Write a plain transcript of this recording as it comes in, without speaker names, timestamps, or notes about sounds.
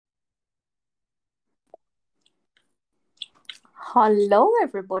Hello,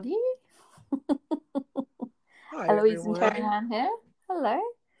 everybody. Hi, Eloise and Terry everyone. Ann here. Hello.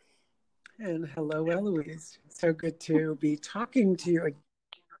 And hello, Eloise. So good to be talking to you again.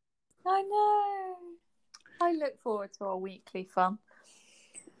 I know. I look forward to our weekly fun.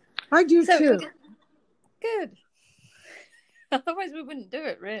 I do So, too. good. Otherwise, we wouldn't do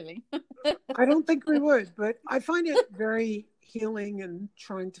it, really. I don't think we would, but I find it very healing and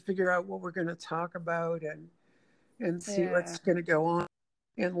trying to figure out what we're going to talk about and see Yeah. what's going to go on.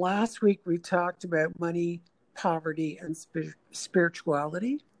 And last week we talked about money, poverty, and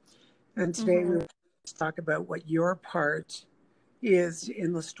spirituality. And today we Mm-hmm. want to talk about what your part is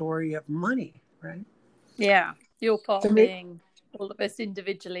in the story of money, right? Yeah. Your So part being all of us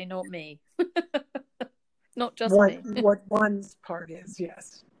individually, not me. Not just me. what one's part is,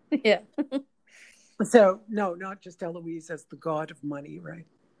 yes. Yeah. So, no, not just Eloise as the god of money, right?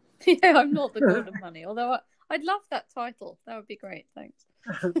 Yeah, I'm not the god of money, although I'd love that title. That would be great. Thanks.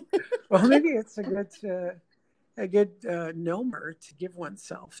 Well, maybe it's a good nomer to give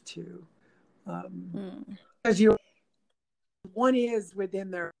oneself to, Mm. as you one is within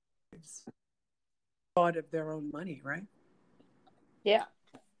their lives, god of their own money, right? Yeah.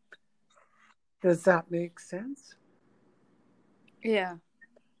 Does that make sense? Yeah.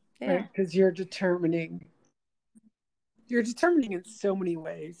 Right? Yeah. Because you're determining in so many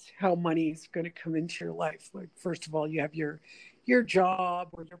ways how money is going to come into your life. Like, first of all, you have your job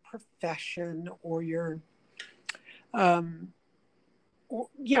or your profession or your um,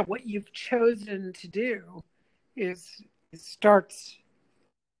 yeah, what you've chosen to do is starts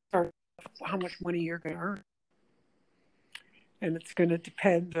how much money you're going to earn, and it's going to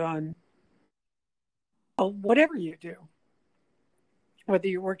depend on whatever you do, whether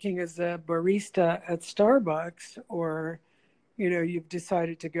you're working as a barista at Starbucks or you've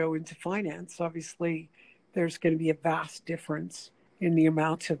decided to go into finance. Obviously, there's going to be a vast difference in the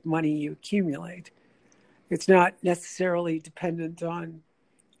amount of money you accumulate. It's not necessarily dependent on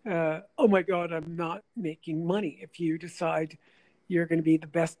oh my God, I'm not making money. If you decide you're going to be the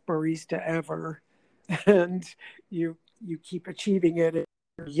best barista ever and you keep achieving it and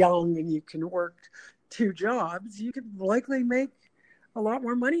you're young and you can work two jobs, you could likely make a lot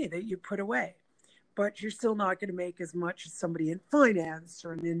more money that you put away. But you're still not going to make as much as somebody in finance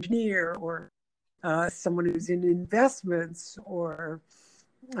or an engineer or someone who's in investments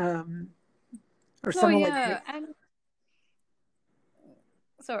um, or Oh, someone like yeah. And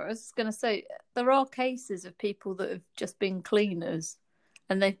sorry, I was just going to say, there are cases of people that have just been cleaners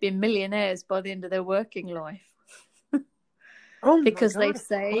and they've been millionaires by the end of their working life oh my because God, they've of course,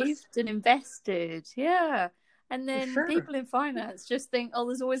 saved and invested. Yeah. And for then sure. people in finance just think, oh,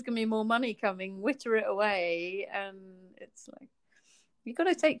 there's always going to be more money coming, witter it away. And it's like, you've got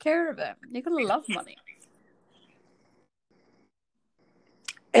to take care of it. You've got to love money.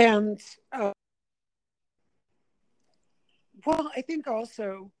 And well, I think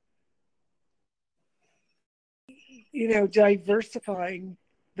also, diversifying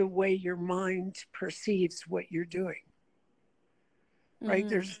the way your mind perceives what you're doing, right?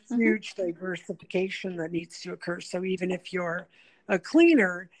 There's Mm-hmm. huge diversification that needs to occur. So even if you're a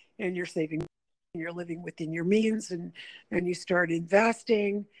cleaner and you're saving, you're living within your means and you start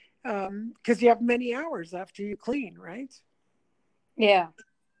investing, because you have many hours after you clean, right? Yeah.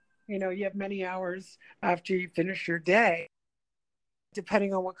 You have many hours after you finish your day,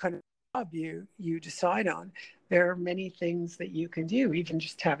 depending on what kind of job you decide on. There are many things that you can do, even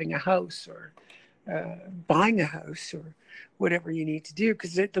just having a house or buying a house or whatever you need to do.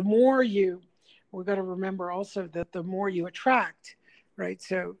 Because we've got to remember also that the more you attract, right?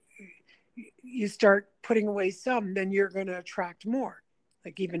 So you start putting away some, then you're going to attract more.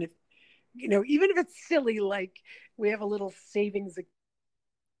 Like even if it's silly, like we have a little savings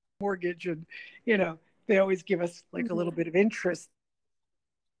mortgage, and they always give us like a little Mm-hmm. bit of interest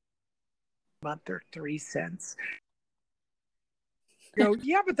a month or 3 cents. Go,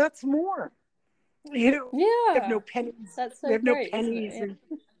 yeah, but that's more. We have no Yeah. pennies. That's We so have no great, isn't it? pennies, and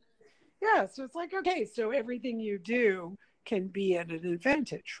yeah, so it's like, okay, so everything you do can be at an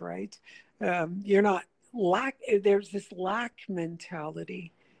advantage, right? You're not there's this lack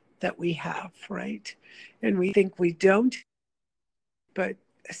mentality that we have, right? And we think we don't, but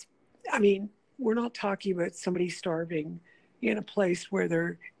I mean, we're not talking about somebody starving in a place where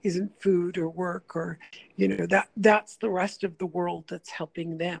there isn't food or work or, that's the rest of the world that's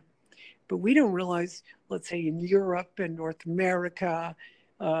helping them. But we don't realize, let's say in Europe and North America,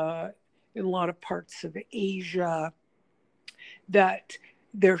 uh, in a lot of parts of Asia, that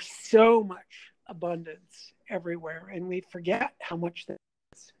there's so much abundance everywhere, and we forget how much that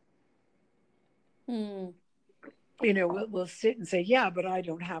is. Mm. we'll sit and say, yeah, but I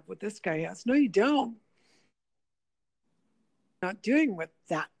don't have what this guy has. No, you don't. Not doing what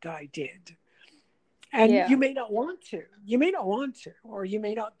that guy did. And Yeah. you may not want to. You may not want to, or you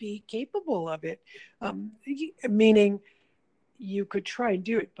may not be capable of it. Meaning you could try and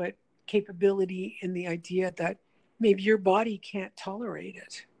do it, but capability in the idea that maybe your body can't tolerate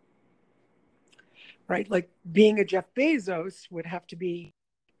it, right? Like being a Jeff Bezos would have to be,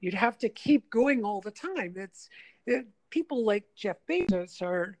 you'd have to keep going all the time. People like Jeff Bezos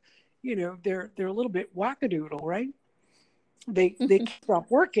are, they're a little bit wackadoodle, right? They can't stop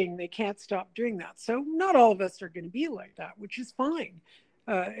working. They can't stop doing that. So not all of us are going to be like that, which is fine.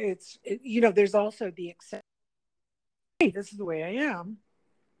 There's also the exception. Hey, this is the way I am.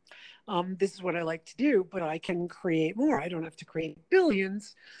 This is what I like to do, but I can create more. I don't have to create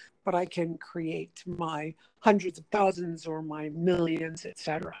billions, but I can create my hundreds of thousands or my millions,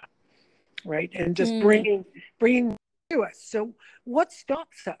 etc. Right? And just bringing to us. So what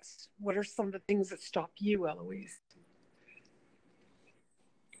stops us? What are some of the things that stop you, Eloise?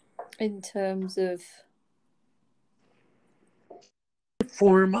 In terms of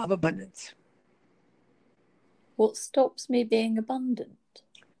Form of abundance. what stops me being abundant?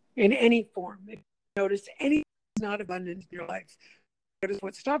 In any form. If you notice anything is not abundant in your life, notice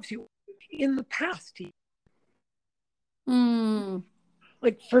what stops you in the past.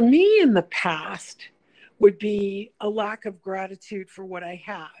 Like for me in the past would be a lack of gratitude for what I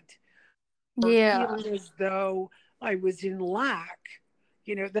had. Or feeling as though I was in lack.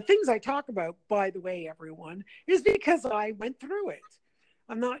 The things I talk about, by the way, everyone, is because I went through it.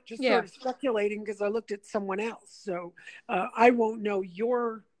 I'm not just sort of speculating because I looked at someone else. So I won't know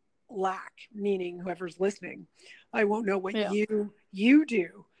your lack, meaning whoever's listening. I won't know what you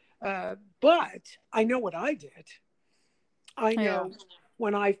do. But I know what I did. I know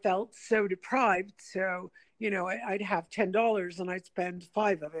when I felt so deprived. So, I'd have $10 and I'd spend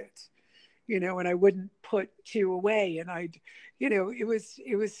 5 of it. And I wouldn't put 2 away. And it was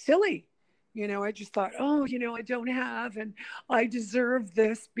silly. I just thought, oh, I don't have, and I deserve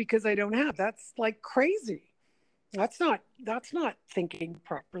this because I don't have. That's like crazy. That's not thinking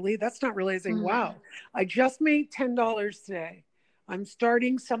properly. That's not realizing, wow, I just made $10 today. I'm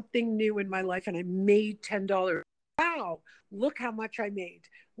starting something new in my life and I made $10. Wow, look how much I made.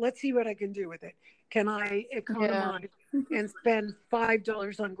 Let's see what I can do with it. Can I economize and spend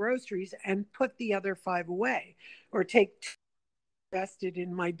 $5 on groceries and put the other 5 away, or take invested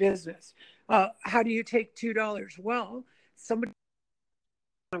in my business? How do you take $2? Well,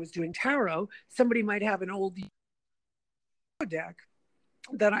 I was doing tarot, somebody might have an old deck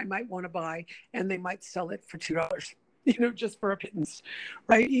that I might want to buy, and they might sell it for $2, just for a pittance,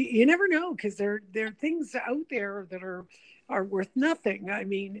 right? You never know, because there are things out there that are worth nothing. I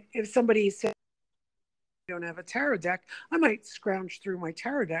mean, if somebody said, don't have a tarot deck, I might scrounge through my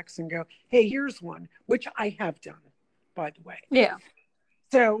tarot decks and go, hey, here's one, which I have done, by the way. Yeah.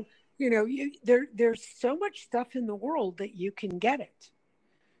 So, there's so much stuff in the world that you can get it.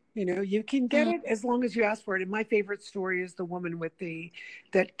 You can get it as long as you ask for it. And my favorite story is the woman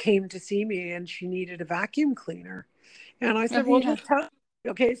that came to see me and she needed a vacuum cleaner. And I said, just tell.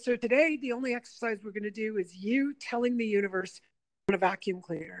 Okay, so today the only exercise we're going to do is you telling the universe you want a vacuum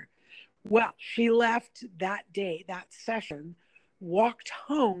cleaner. Well, she left that day, that session, walked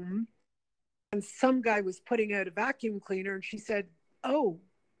home, and some guy was putting out a vacuum cleaner, and she said, oh,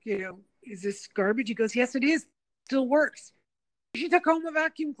 is this garbage? He goes, yes, it is. Still works. She took home a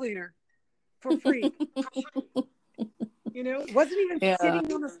vacuum cleaner for free. It wasn't even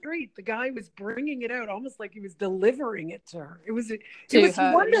sitting on the street. The guy was bringing it out almost like he was delivering it to her. It was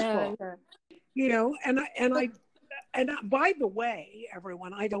wonderful. And by the way,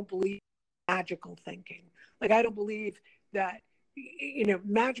 everyone, I don't believe magical thinking. Like, I don't believe that,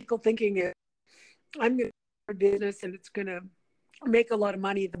 magical thinking is, I'm going to start a business and it's going to make a lot of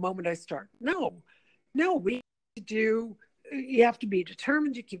money the moment I start. No, you have to be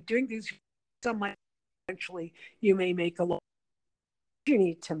determined to keep doing things. Eventually you may make a lot. You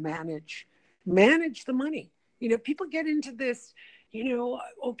need to manage the money. People get into this,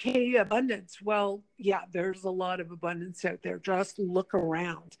 abundance. Well, yeah, there's a lot of abundance out there. Just look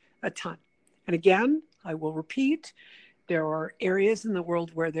around a ton. And again, I will repeat, there are areas in the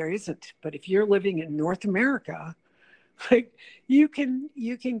world where there isn't. But if you're living in North America, like, you can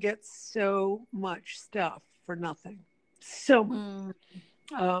get so much stuff for nothing. So much.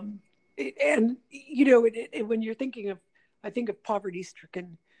 And when you're thinking of, I think of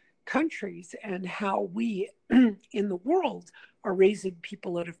poverty-stricken countries and how we in the world are raising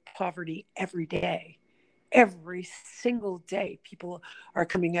people out of poverty every day. Every single day, people are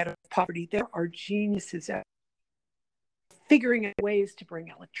coming out of poverty. There are geniuses out figuring out ways to bring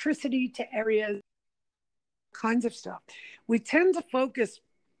electricity to areas, kinds of stuff. We tend to focus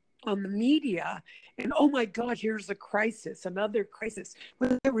on the media and, oh my God, here's a crisis, another crisis,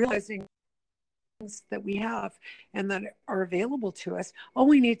 without realizing that we have and that are available to us. All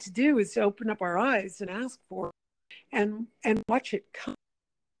we need to do is open up our eyes and ask for it and watch it come.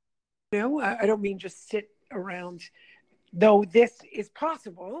 You know, I don't mean just sit around, though this is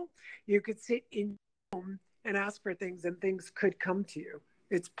possible. You could sit in your home and ask for things and things could come to you.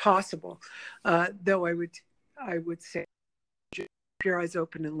 It's possible. Though I would say keep your eyes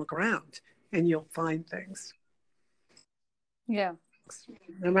open and look around and you'll find things. Yeah.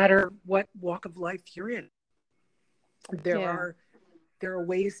 No matter what walk of life you're in, there are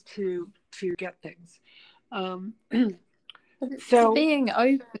ways to get things. But it's So being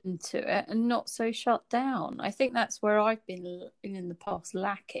open to it and not so shut down. I think that's where I've been in the past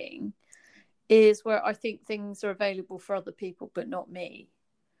lacking, is where I think things are available for other people but not me.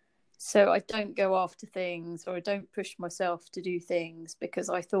 So I don't go after things, or I don't push myself to do things because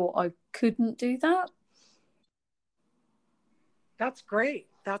I thought I couldn't do that. that's great.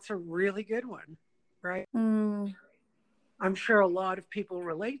 That's a really good one, right? Mm. I'm sure a lot of people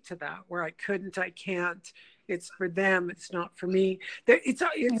relate to that, where I couldn't, I can't. It's for them. It's not for me. It's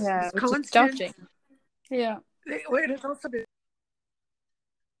We're just constant. judging. Yeah. It has also been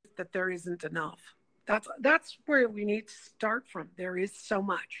that there isn't enough. That's where we need to start from. There is so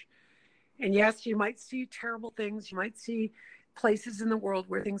much. And yes, you might see terrible things. You might see places in the world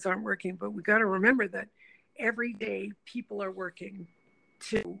where things aren't working, but we got to remember that every day people are working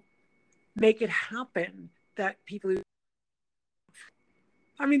to make it happen that people,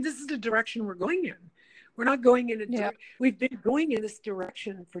 I mean, this is the direction we're going in. We're not going in we've been going in this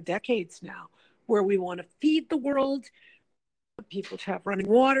direction for decades now, where we want to feed the world, people to have running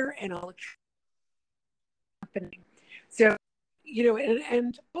water and electricity happening. So, you know,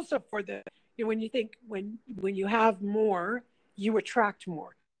 and also for the, you know, when you think, when you have more, you attract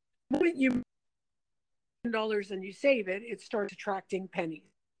more. The moment you $10 and you save it, it starts attracting pennies,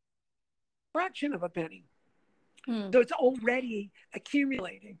 fraction of a penny. So it's already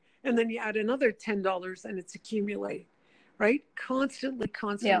accumulating. And then you add another $10 and it's accumulating, right?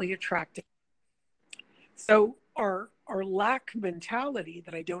 Constantly attracting. So our lack mentality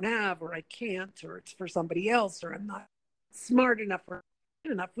that I don't have, or I can't, or it's for somebody else, or I'm not smart enough or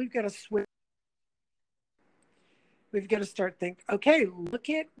good enough, we've got to switch. We've got to start thinking, okay, look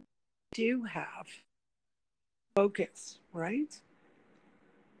at what I do have. Focus, right?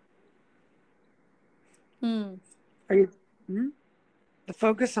 Are you the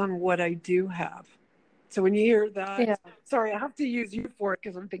focus on what I do have? So when you hear that, sorry, I have to use you for it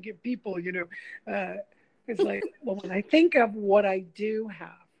because I'm thinking people, you know, it's like, well, when I think of what I do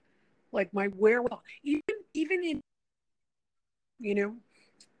have, like my wherewithal, even in, you know,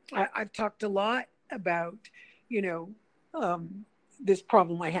 I've talked a lot about, you know, this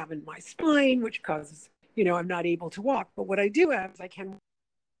problem I have in my spine, which causes, you know, I'm not able to walk. But what I do have is I can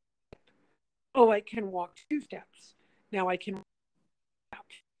walk 2 steps. Now I can walk.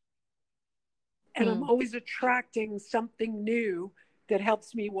 And I'm always attracting something new that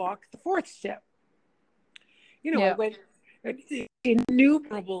helps me walk the 4th step. You know, I went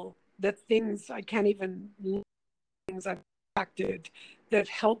innumerable the things I can't even, things I've attracted that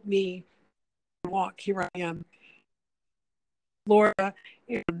help me walk. Here I am, Florida,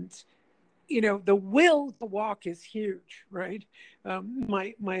 and you know, the will to walk is huge, right?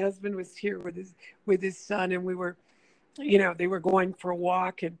 My husband was here with his son, and we were, you know, they were going for a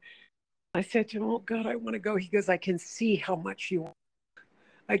walk, and I said to him, "Oh God, I want to go." He goes, "I can see how much you want.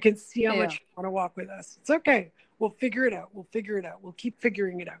 I can see how much you want to walk with us. It's okay. We'll figure it out. We'll figure it out. We'll keep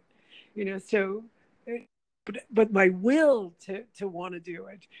figuring it out." You know, so, but my will to want to do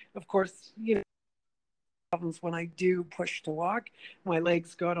it, of course, you know, problems when I do push to walk, my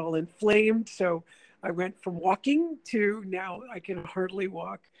legs got all inflamed. So I went from walking to now I can hardly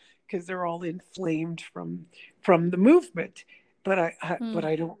walk because they're all inflamed from the movement. But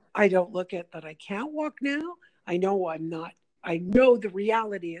I don't look at that I can't walk now. I know I'm not. I know the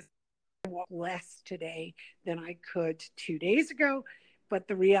reality is I walk less today than I could 2 days ago. But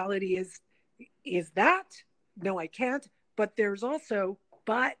the reality is that no, I can't. But there's also,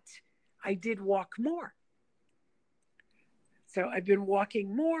 but I did walk more. So I've been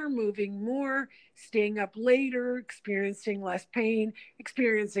walking more, moving more, staying up later, experiencing less pain,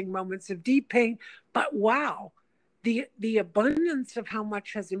 experiencing moments of deep pain. But wow, the abundance of how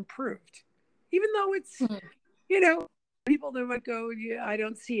much has improved. Even though it's, you know, people that might go, yeah, I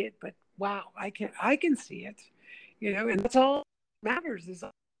don't see it, but wow, I can see it. You know, and that's all that matters is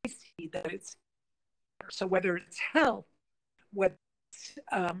I see that it's there. So whether it's health, whether it's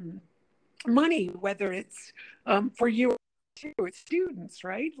money, whether it's for you too, it's students,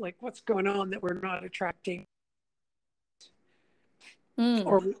 right? Like what's going on that we're not attracting,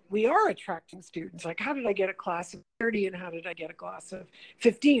 or we are attracting students. Like how did I get a class of 30 and how did I get a class of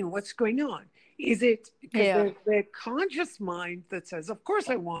 15? What's going on? Is it because the conscious mind that says, of course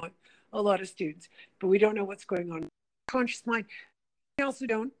I want a lot of students, but we don't know what's going on in the conscious mind. We also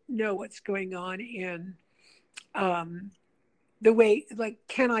don't know what's going on in the way, like,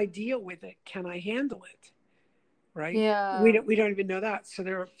 can I deal with it? Can I handle it? Right? Yeah. We don't even know that. So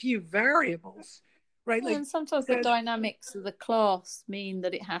there are a few variables, right? Like, and sometimes the dynamics of the class mean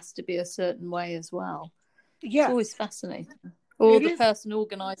that it has to be a certain way as well. yes. It's always fascinating. Or the person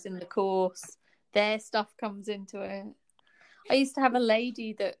organising the course, their stuff comes into it. I used to have a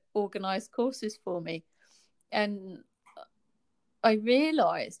lady that organised courses for me, and I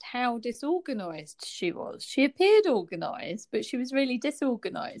realised how disorganised she was. She appeared organised, but she was really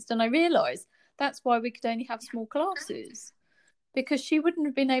disorganised. And I realised that's why we could only have small classes, because she wouldn't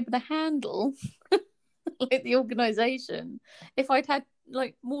have been able to handle like the organisation if I'd had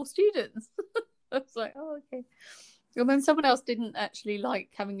like more students. I was like, oh, okay. And then someone else didn't actually like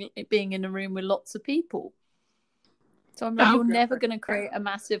being in a room with lots of people. So I'm like, you're never going to create a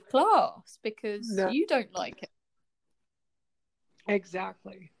massive class because you don't like it.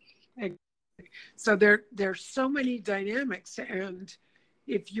 Exactly. So there's so many dynamics, and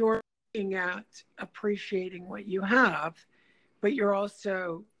if you're looking at appreciating what you have, but you're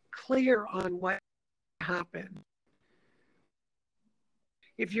also clear on what happened.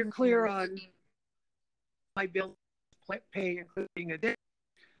 If you're clear on my bill paying, including a day,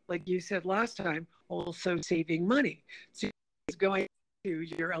 like you said last time, also saving money. So it's going to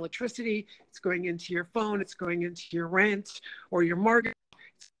your electricity, it's going into your phone, it's going into your rent or your mortgage,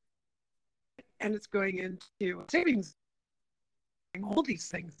 and it's going into savings, all these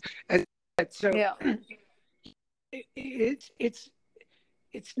things. And so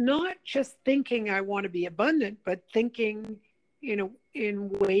it's not just thinking I want to be abundant, but thinking, in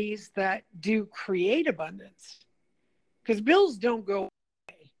ways that do create abundance. Because bills don't go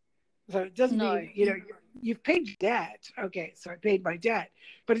away. So it doesn't mean, you've paid your debt. Okay, so I paid my debt.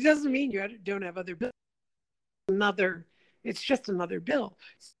 But it doesn't mean you don't have other bills. It's just another bill.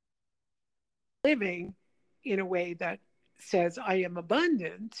 Living in a way that says I am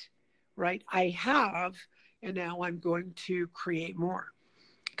abundant, right? I have, and now I'm going to create more.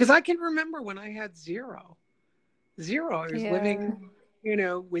 Because I can remember when I had zero. I was living,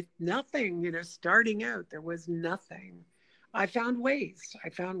 with nothing, starting out, there was nothing. I found ways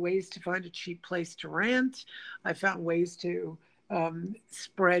to find a cheap place to rent. I found ways to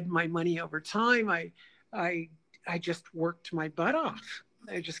spread my money over time. I just worked my butt off.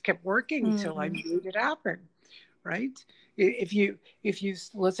 I just kept working until I made it happen. Right? If you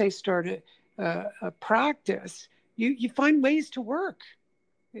let's say start a practice, you find ways to work.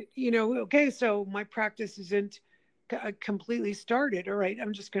 Okay, so my practice isn't completely started. All right,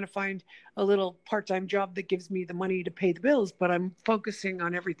 I'm just going to find a little part-time job that gives me the money to pay the bills, but I'm focusing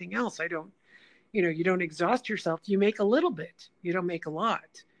on everything else. I don't, you don't exhaust yourself. You make a little bit, you don't make a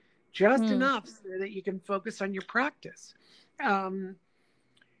lot, just enough so that you can focus on your practice.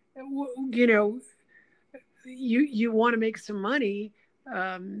 You want to make some money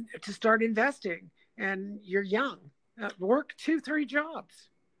to start investing, and you're young. Work 2-3 jobs.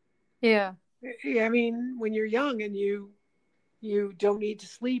 Yeah. I mean, when you're young and you don't need to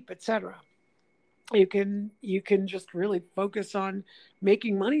sleep, etc., you can just really focus on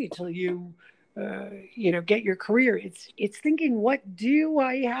making money until you get your career. It's thinking, what do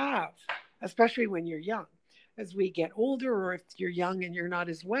I have, especially when you're young. As we get older, or if you're young and you're not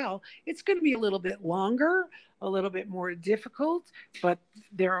as well, it's going to be a little bit longer, a little bit more difficult, but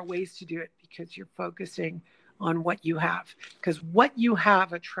there are ways to do it because you're focusing on what you have, because what you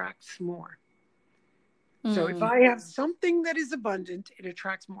have attracts more. So if I have something that is abundant, it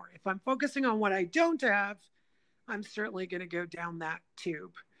attracts more. If I'm focusing on what I don't have, I'm certainly going to go down that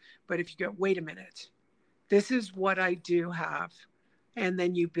tube. But if you go, wait a minute, this is what I do have, and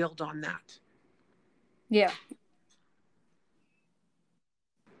then you build on that. Yeah.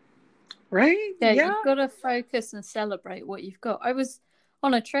 Right? Yeah, you've got to focus and celebrate what you've got. I was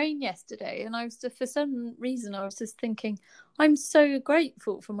on a train yesterday, and for some reason, I was just thinking, I'm so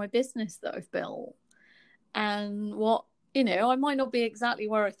grateful for my business that I've built. And I might not be exactly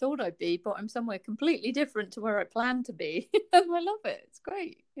where I thought I'd be, but I'm somewhere completely different to where I planned to be. And I love it. It's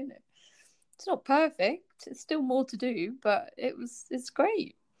great. It's not perfect. It's still more to do, but it's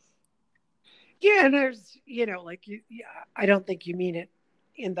great. Yeah. And there's, I don't think you mean it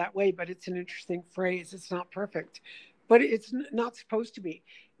in that way, but it's an interesting phrase. It's not perfect, but it's not supposed to be.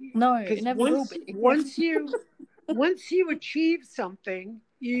 No, it Because never will be. once you achieve something,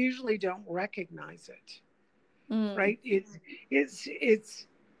 you usually don't recognize it, Mm. right? It's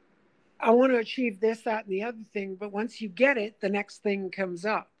I want to achieve this, that, and the other thing, but once you get it, the next thing comes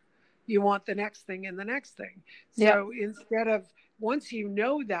up. You want the next thing and the next thing. Yeah. So instead of, once you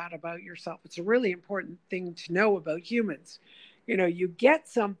know that about yourself, it's a really important thing to know about humans. You get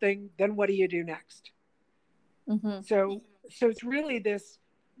something, then what do you do next? Mm-hmm. So it's really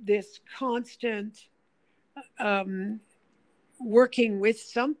this constant um, working with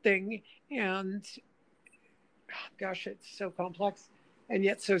something, and gosh, it's so complex and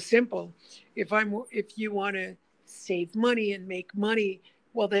yet so simple. If you want to save money and make money,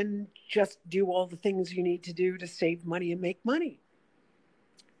 well, then just do all the things you need to do to save money and make money.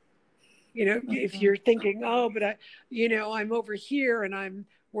 If Mm-hmm. you're thinking, oh, but I'm over here and I'm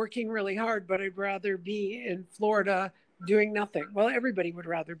working really hard, but I'd rather be in Florida doing nothing. Well, everybody would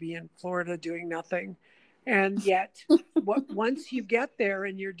rather be in Florida doing nothing. And yet, once you get there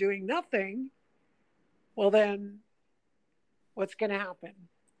and you're doing nothing, well, then what's going to happen?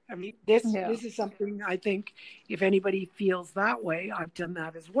 I mean, Yeah. this is something I think if anybody feels that way, I've done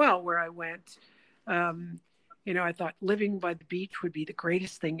that as well, where I went, um, I thought living by the beach would be the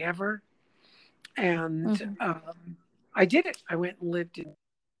greatest thing ever. And Mm-hmm. I did it. I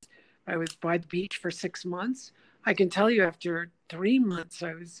was by the beach for 6 months. I can tell you after 3 months,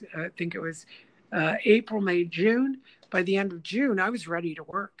 I think it was April, May, June. By the end of June, I was ready to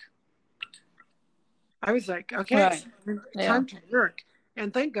work. I was like, okay, Right. Yeah. time to work.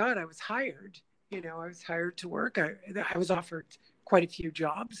 And thank God I was hired. I was hired to work. I was offered quite a few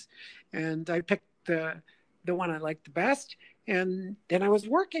jobs, and I picked the one I liked the best. And then I was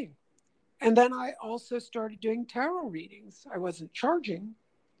working. And then I also started doing tarot readings. I wasn't charging.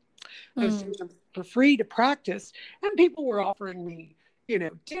 I was doing Mm. them for free to practice. And people were offering me,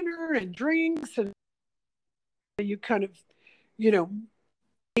 dinner and drinks. And you kind of, you know,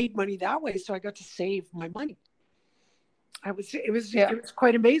 made money that way. So I got to save my money. Yeah. It was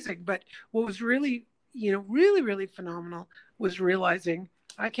quite amazing. But what was really, really, really phenomenal was realizing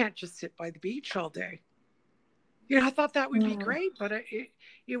I can't just sit by the beach all day. I thought that would be Mm. great, but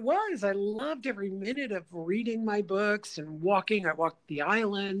it was. I loved every minute of reading my books and walking. I walked the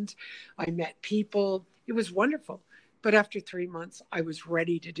island. I met people. It was wonderful. But after 3 months, I was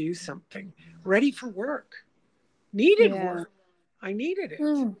ready to do something, ready for work, needed Yeah. work. I needed it.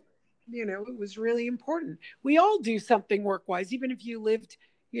 Mm. It was really important. We all do something work wise, even if you lived,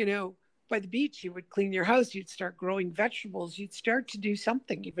 you know, by the beach, you would clean your house, you'd start growing vegetables, you'd start to do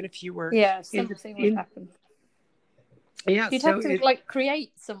something, even if you were Yeah. in the, Something would in, happen. yeah. You'd So have to like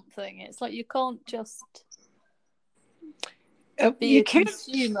create something. It's like you can't just be you a can't,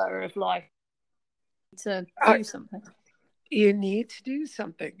 consumer of life to uh, do something. you need to do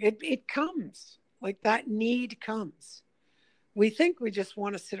something. It comes like that need comes. We think we just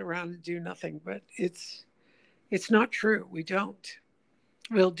want to sit around and do nothing, but it's not true. We don't.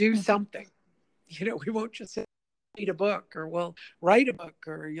 We'll do Mm-hmm. something. We won't just sit, read a book, or we'll write a book,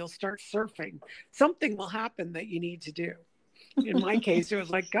 or you'll start surfing. Something will happen that you need to do. In my case, it was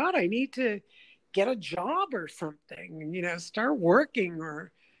like, God, I need to get a job or something, and, start working,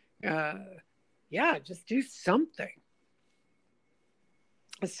 or uh, yeah, just do something.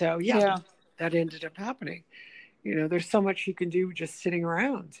 So yeah, Yeah. that ended up happening. There's so much you can do just sitting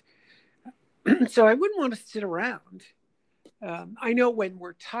around. So I wouldn't want to sit around. I know when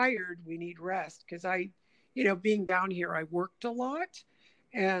we're tired, we need rest, because being down here, I worked a lot,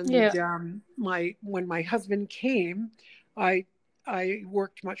 and Yeah. when my husband came, I I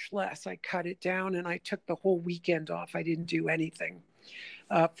worked much less. I cut it down, and I took the whole weekend off. I didn't do anything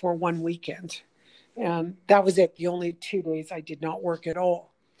for one weekend, and that was it. The only 2 days I did not work at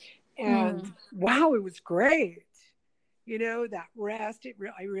all, and Mm. wow, it was great. That rest,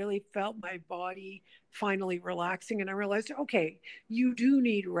 I really felt my body finally relaxing, and I realized, okay, you do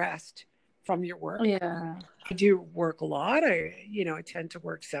need rest from your work. Yeah. I do work a lot. I tend to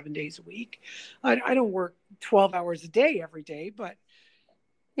work 7 days a week. I don't work 12 hours a day every day, but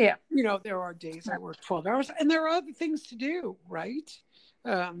Yeah. there are days I work 12 hours, and there are other things to do, right?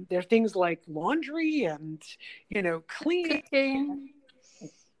 There are things like laundry and, cleaning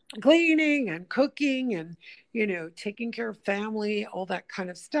Cooking. and cooking and taking care of family, all that kind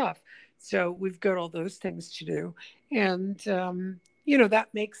of stuff. So we've got all those things to do, and that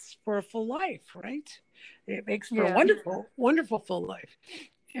makes for a full life, right? It makes for a Yeah. wonderful full life.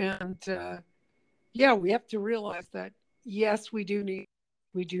 And yeah, we have to realize that, yes, we do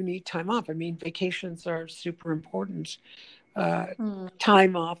need time off. I mean, vacations are super important. uh, Mm.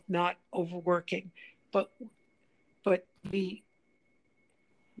 Time off, not overworking, but but we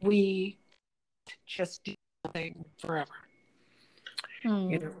just do nothing forever.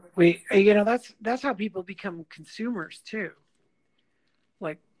 That's how people become consumers too.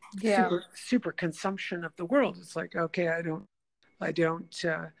 Like super consumption of the world. It's like, okay, I don't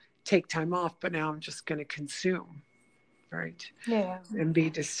take time off, but now I'm just going to consume, right? Yeah. And be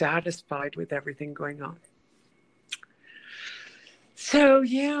dissatisfied with everything going on. So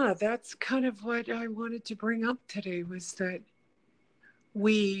yeah, that's kind of what I wanted to bring up today, was that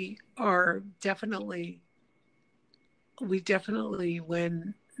we definitely,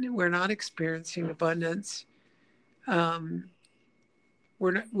 when we're not experiencing abundance,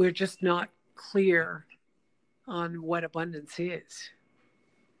 we're just not clear on what abundance is.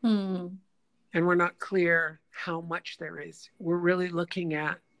 Mm. And we're not clear how much there is. We're really looking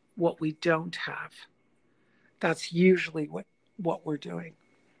at what we don't have. That's usually what we're doing.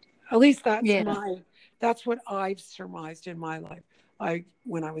 At least that's what I've surmised in my life.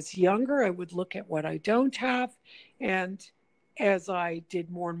 When I was younger, I would look at what I don't have, and as I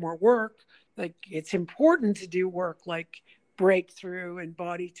did more and more work, like, it's important to do work like breakthrough and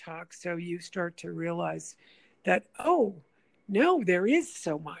body talk, so you start to realize that, oh no, there is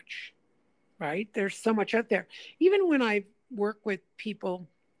so much, right? There's so much out there. Even when I would work with people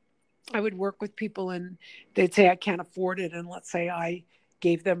and they'd say I can't afford it, and let's say I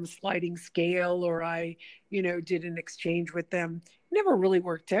gave them a sliding scale, or I did an exchange with them. It never really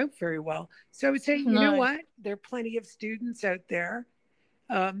worked out very well. So I would say, you know what, there are plenty of students out there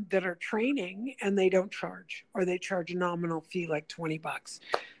that are training and they don't charge, or they charge a nominal fee like $20.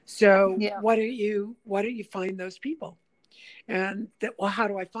 So why don't you find those people? And well, how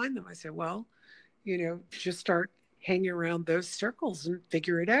do I find them? I said, well, just start hanging around those circles and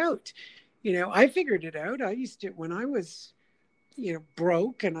figure it out. I figured it out. I used to, when I was,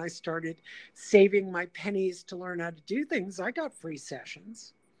 broke, and I started saving my pennies to learn how to do things, I got free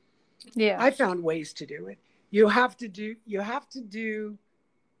sessions. Yeah. I found ways to do it. You have to do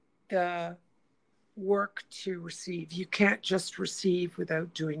the work to receive. You can't just receive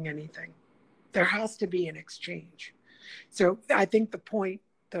without doing anything. There has to be an exchange. So I think the point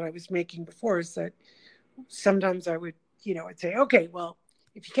that I was making before is that sometimes I would, I'd say, okay, well,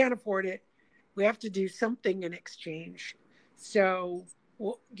 if you can't afford it, we have to do something in exchange. So,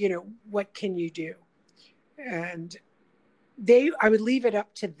 what can you do? And I would leave it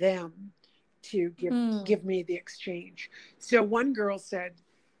up to them to give me the exchange. So one girl said,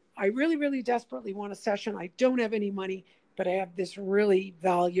 I really, really desperately want a session. I don't have any money, but I have this really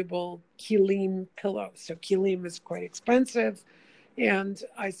valuable Kilim pillow. So Kilim is quite expensive. And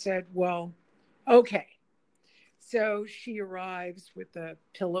I said, well, okay. So she arrives with a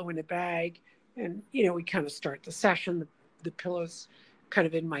pillow in a bag, and, we kind of start the session. The pillow's kind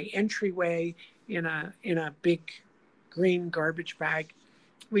of in my entryway in a big green garbage bag.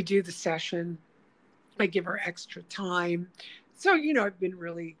 We do the session. I give her extra time. So, I've been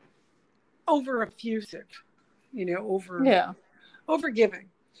really over effusive, over giving.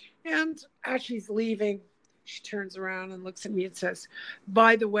 And as she's leaving, she turns around and looks at me and says,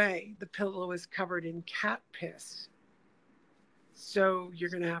 by the way, the pillow is covered in cat piss, so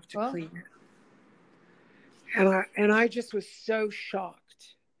you're going to have to clean it. And I just was so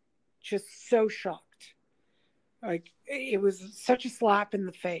shocked, like, it was such a slap in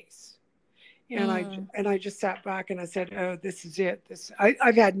the face. And I just sat back and I said, oh, this is it.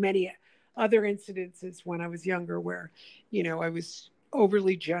 I've had many other incidences when I was younger where, I was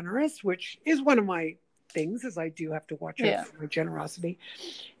overly generous, which is one of my things, is I do have to watch out for my generosity.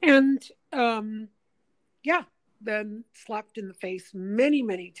 And then slapped in the face many,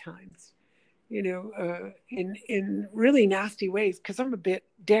 many times, in really nasty ways, because I'm a bit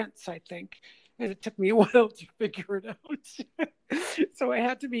dense, I think. And it took me a while to figure it out. So I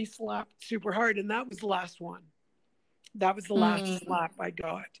had to be slapped super hard. And that was the last one. That was the last slap I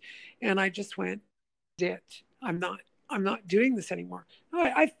got. And I just went, it. I'm not doing this anymore.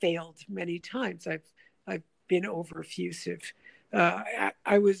 I failed many times. I've been over effusive.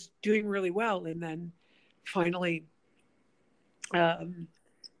 I was doing really well. And then finally, again,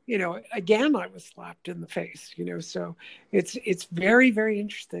 I was slapped in the face, so it's very, very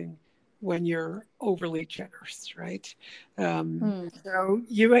interesting when you're overly generous, right? So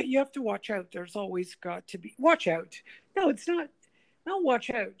you have to watch out. There's always got to be watch out. No, it's not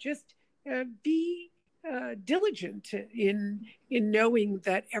watch out. Just be diligent in knowing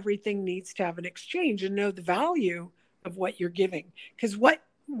that everything needs to have an exchange, and know the value of what you're giving, because what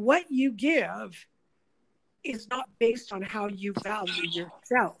you give is not based on how you value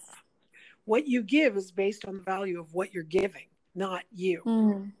yourself. What you give is based on the value of what you're giving, not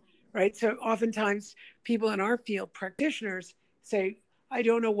you. right? So oftentimes people in our field, practitioners, say, I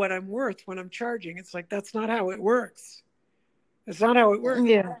don't know what I'm worth when I'm charging. It's like, that's not how it works. That's not how it works.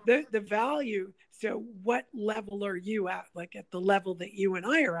 Yeah. The value. So what level are you at? Like at the level that you and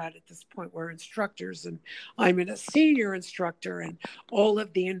I are at this point, we're instructors, and I'm a senior instructor, and all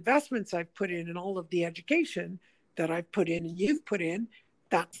of the investments I've put in and all of the education that I've put in and you've put in,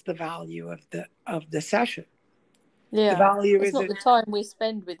 that's the value of the session. The Yeah. value It's not the time we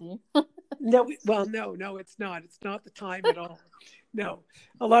spend with you. no, well, no, it's not. It's not the time at all. No,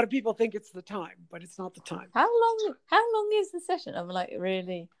 a lot of people think it's the time, but it's not the time. How long is the session? I'm like,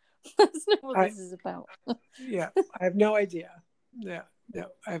 really? That's not what this is about. Yeah, I have no idea. Yeah, no,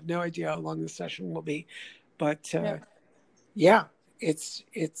 I have no idea how long the session will be, but yeah, it's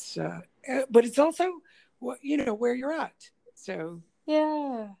but it's also where you're at. So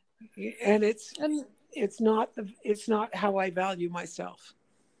yeah, and it's not how I value myself.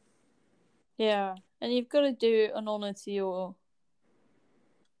 Yeah, and you've got to do an honor to your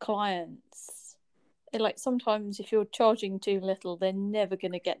clients. Like sometimes if you're charging too little, they're never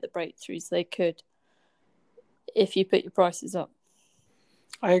going to get the breakthroughs they could if you put your prices up.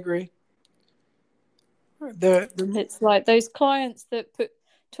 I agree. It's like those clients that put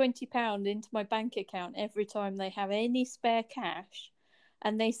 £20 into my bank account every time they have any spare cash,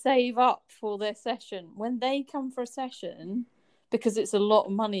 and they save up for their session. When they come for a session, because it's a lot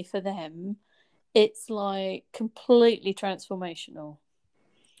of money for them, it's like completely transformational.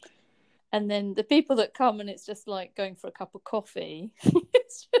 And then the people that come and it's just like going for a cup of coffee.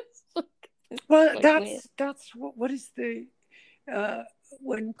 It's just like, well, weird. that's what is the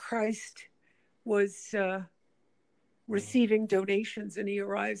when Christ was receiving donations, and he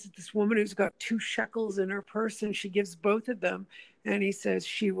arrives at this woman who's got 2 shekels in her purse, and she gives both of them, and he says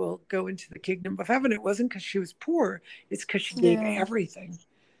she will go into the kingdom of heaven. It wasn't because she was poor, it's because she gave everything.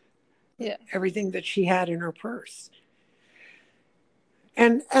 Yeah, everything that she had in her purse.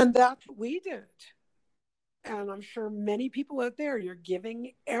 And that's what we did. And I'm sure many people out there, you're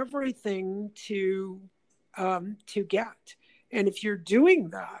giving everything to get. And if you're doing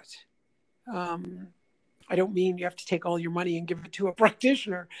that, I don't mean you have to take all your money and give it to a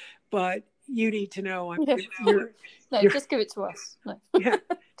practitioner, but you need to know just give it to us. No. Yeah,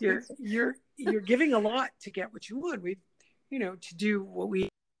 you're giving a lot to get what you want. To do what we've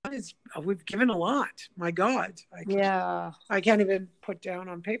given a lot. My God, I can't even put down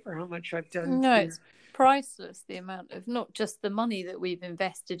on paper how much I've done. No, it's priceless, the amount of not just the money that we've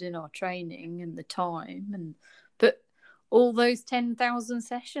invested in our training and the time, but all those 10,000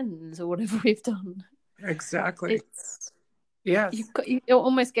 sessions or whatever we've done. Exactly. Yes. It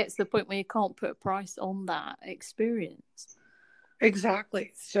almost gets to the point where you can't put a price on that experience.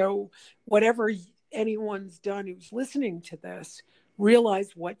 Exactly. So whatever anyone's done who's listening to this,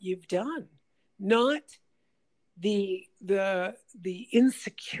 realize what you've done, not the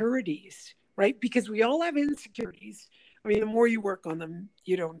insecurities, right? Because we all have insecurities. I mean, the more you work on them,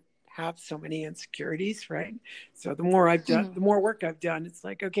 you don't have so many insecurities, right? So the more I've done, the more work I've done, it's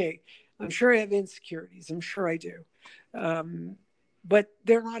like, okay, I'm sure I have insecurities. I'm sure I do. But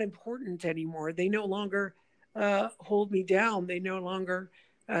they're not important anymore. They no longer hold me down. They no longer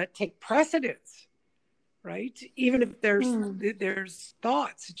take precedence, right? Even if there's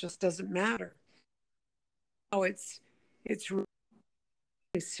thoughts, it just doesn't matter. Oh, it's really,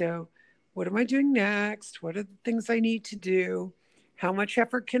 so what am I doing next? What are the things I need to do? How much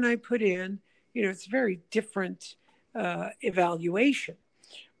effort can I put in? It's a very different evaluation.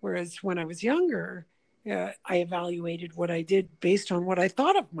 Whereas when I was younger, I evaluated what I did based on what I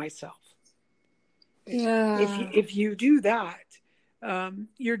thought of myself. Yeah. If you do that,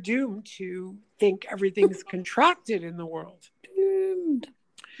 you're doomed to think everything's contracted in the world. Doomed.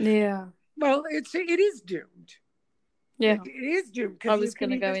 Yeah. Well, it is doomed. Yeah, it is doomed. I was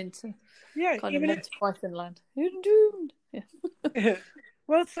going to go into kind of Monty Python land. You're doomed. Yeah.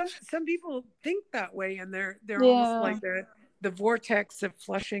 Well, some people think that way, and they're almost like the vortex of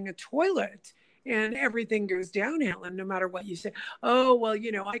flushing a toilet, and everything goes downhill. And no matter what you say, oh well,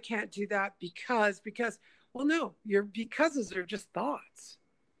 I can't do that because well, no, your becauses are just thoughts.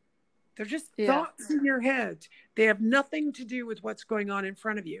 They're just thoughts in your head. They have nothing to do with what's going on in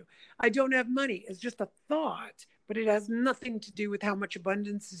front of you. I don't have money. It's just a thought, but it has nothing to do with how much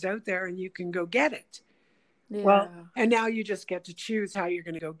abundance is out there and you can go get it. Yeah. Well, and now you just get to choose how you're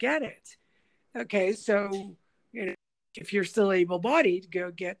going to go get it. Okay, so, if you're still able-bodied,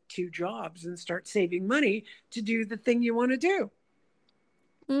 go get 2 jobs and start saving money to do the thing you want to do.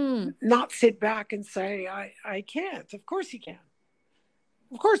 Not sit back and say, I can't. Of course you can.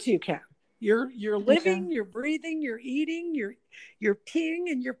 Of course you can. You're living, you're breathing, you're eating, you're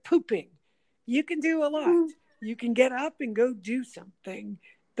peeing, and you're pooping. You can do a lot. You can get up and go do something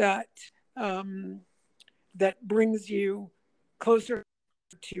that that brings you closer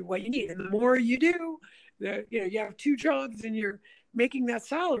to what you need. And the more you do, you have 2 jobs and you're making that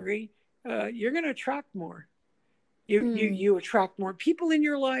salary, you're going to attract more. You attract more people in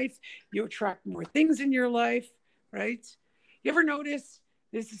your life. You attract more things in your life, right? You ever notice,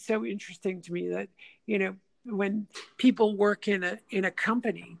 this is so interesting to me, that, when people work in a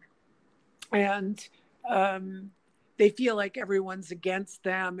company and they feel like everyone's against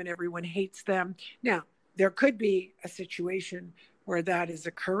them and everyone hates them. Now, there could be a situation where that is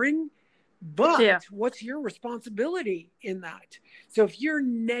occurring, but what's your responsibility in that? So if you're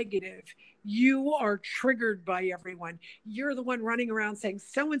negative, you are triggered by everyone. You're the one running around saying,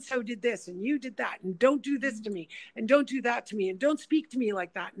 so-and-so did this and you did that, and don't do this to me and don't do that to me and don't speak to me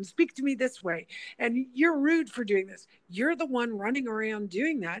like that and speak to me this way. And you're rude for doing this. You're the one running around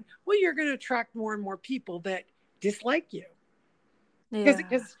doing that. Well, you're going to attract more and more people that dislike you.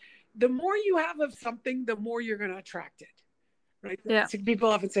 Because the more you have of something, the more you're going to attract it. Right? Yeah. So people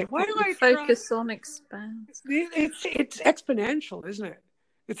often say, why do I focus on expand? It's exponential, isn't it?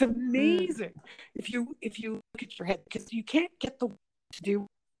 It's amazing if you look at your head, because you can't get the to do what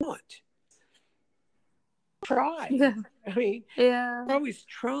you want. Try. Yeah. I mean, we're always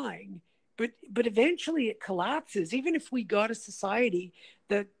trying, but eventually it collapses. Even if we got a society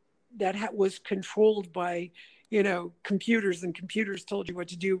that was controlled by, computers, and computers told you what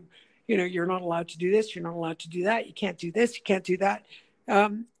to do. You're not allowed to do this. You're not allowed to do that. You can't do this. You can't do that.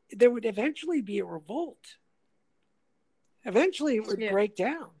 There would eventually be a revolt. Eventually it would break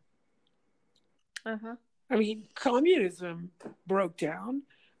down. I mean, communism broke down.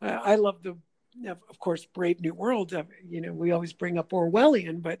 I love of course, Brave New World. We always bring up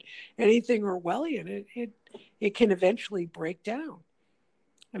Orwellian, but anything Orwellian, it can eventually break down.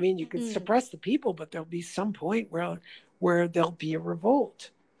 I mean, you can suppress the people, but there'll be some point where there'll be a revolt.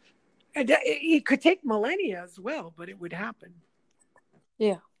 And it could take millennia as well, but it would happen.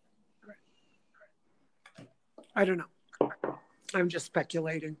 Yeah. I don't know. I'm just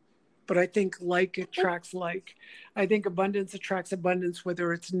speculating. But I think like attracts like. I think abundance attracts abundance,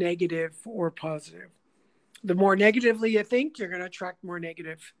 whether it's negative or positive. The more negatively you think, you're going to attract more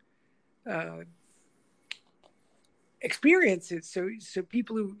negative experiences. So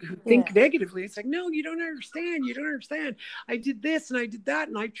people who think negatively, it's like, no, you don't understand. You don't understand. I did this and I did that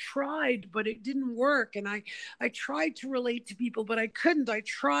and I tried, but it didn't work. And I tried to relate to people, but I couldn't. I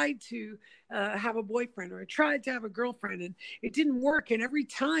tried to have a boyfriend, or I tried to have a girlfriend, and it didn't work. And every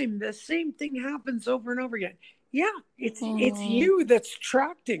time the same thing happens over and over again. Yeah, it's you that's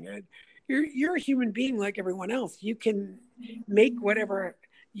attracting it. You're a human being like everyone else. You can make whatever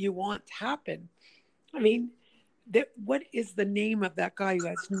you want happen. I mean, what is the name of that guy who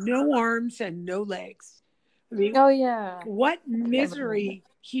has no arms and no legs? I mean, what misery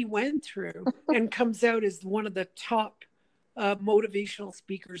he went through and comes out as one of the top motivational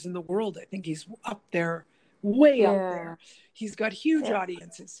speakers in the world. I think he's up there, way up there. He's got huge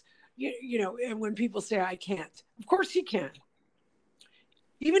audiences. And when people say, I can't, of course you can.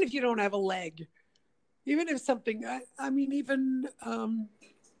 Even if you don't have a leg, even if something,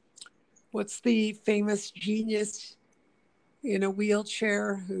 what's the famous genius in a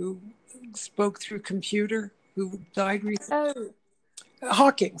wheelchair who spoke through computer, who died recently?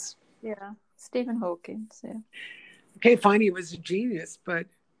 Hawking's. Yeah, Stephen Hawking. Yeah. Okay, fine, he was a genius, but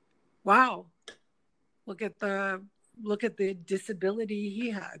wow, look at the disability he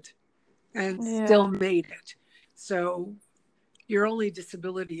had, and still made it. So your only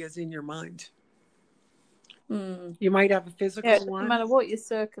disability is in your mind. You might have a physical one. No matter what your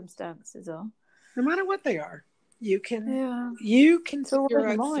circumstances are. No matter what they are, you can it's all in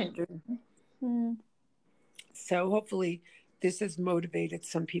the mind. So hopefully this has motivated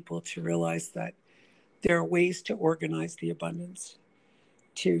some people to realize that there are ways to organize the abundance,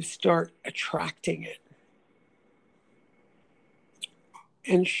 to start attracting it,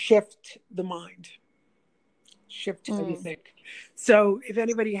 and shift the mind, shift how you think. So if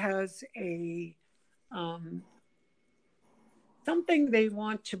anybody has a something they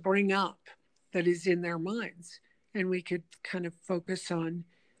want to bring up that is in their minds, and we could kind of focus on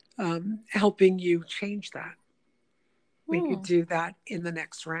helping you change that. We could do that in the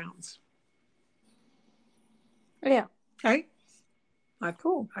next rounds. Yeah. Okay.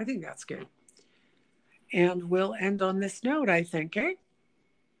 Cool. I think that's good. And we'll end on this note, I think, eh?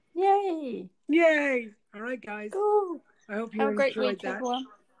 Yay. All right, guys. Cool. I hope you Have a great enjoyed week, that. Everyone.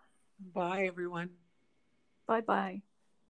 Bye, everyone. Bye-bye.